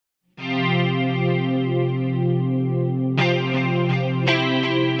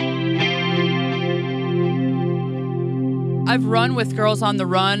I've run with Girls on the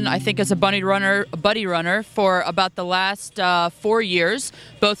Run, I think as a buddy runner for about the last 4 years,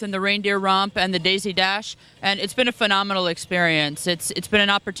 both in the Reindeer Romp and the Daisy Dash, and it's been a phenomenal experience. It's been an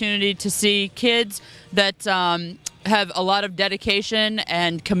opportunity to see kids that have a lot of dedication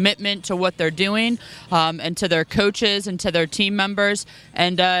and commitment to what they're doing, and to their coaches and to their team members.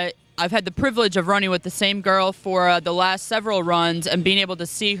 And I've had the privilege of running with the same girl for the last several runs, and being able to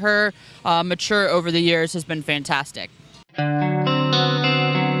see her mature over the years has been fantastic.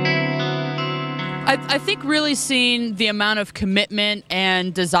 I think really seeing the amount of commitment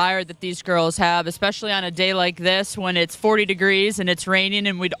and desire that these girls have, especially on a day like this when it's 40 degrees and it's raining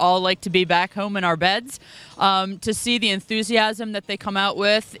and we'd all like to be back home in our beds, to see the enthusiasm that they come out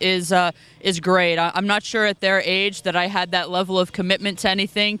with is great. I'm not sure at their age that I had that level of commitment to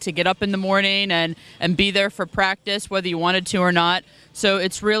anything, to get up in the morning and be there for practice, whether you wanted to or not. So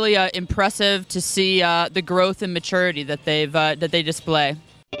it's really impressive to see the growth and maturity that they display.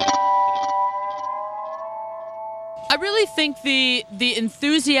 I really think the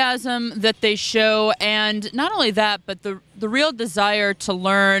enthusiasm that they show, and not only that, but the real desire to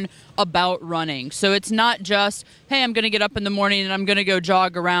learn about running. So it's not just, hey, I'm going to get up in the morning and I'm going to go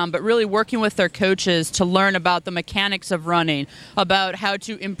jog around, but really working with their coaches to learn about the mechanics of running, about how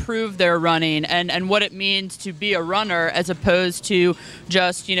to improve their running, and what it means to be a runner as opposed to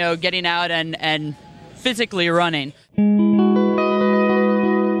just, getting out and physically running.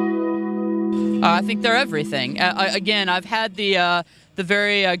 I think they're everything. Again, I've had the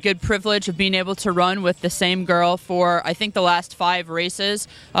very good privilege of being able to run with the same girl for, I think, the last 5 races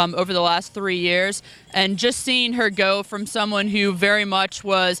over the last 3 years. And just seeing her go from someone who very much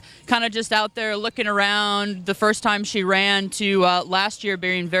was kind of just out there looking around the first time she ran to last year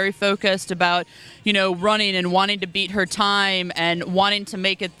being very focused about, running and wanting to beat her time and wanting to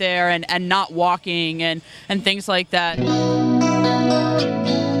make it there and not walking and things like that.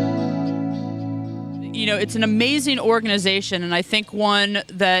 It's an amazing organization, and I think one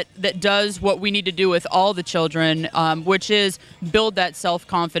that does what we need to do with all the children, which is build that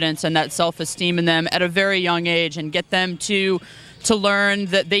self-confidence and that self-esteem in them at a very young age and get them to learn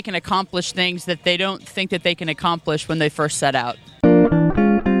that they can accomplish things that they don't think that they can accomplish when they first set out.